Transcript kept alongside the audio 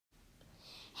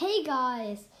Hey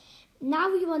guys,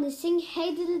 now we want to sing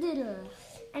Hey Diddle Diddle.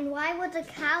 And why would the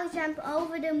cow jump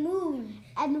over the moon?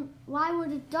 And why would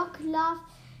the dog laugh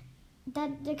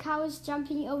that the cow is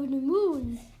jumping over the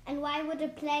moon? And why would the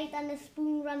plate and the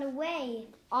spoon run away?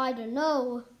 I don't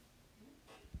know.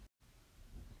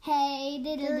 Hey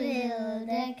diddle diddle,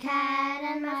 the cat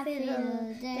and my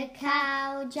fiddle, the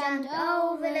cow jumped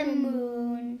over the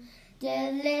moon.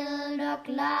 The little dog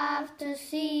laughed to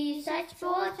see such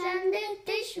sport, and the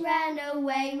dish ran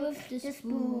away with the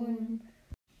spoon.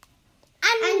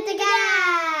 And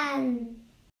again!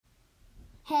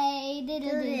 Hey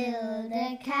diddle diddle,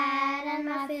 the cat and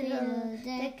my fiddle,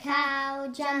 the cow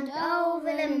jumped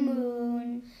over the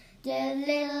moon. The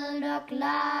little dog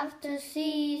laughed to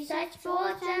see such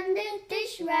sport, and the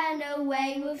dish ran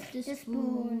away with the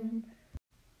spoon.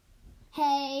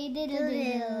 Hey diddle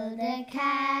diddle, the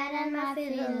cat and my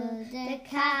fiddle, the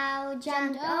cow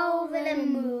jumped over the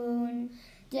moon.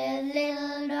 The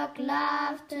little dog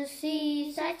laughed to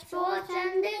see such sport,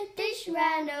 and the dish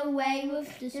ran away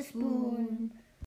with the spoon.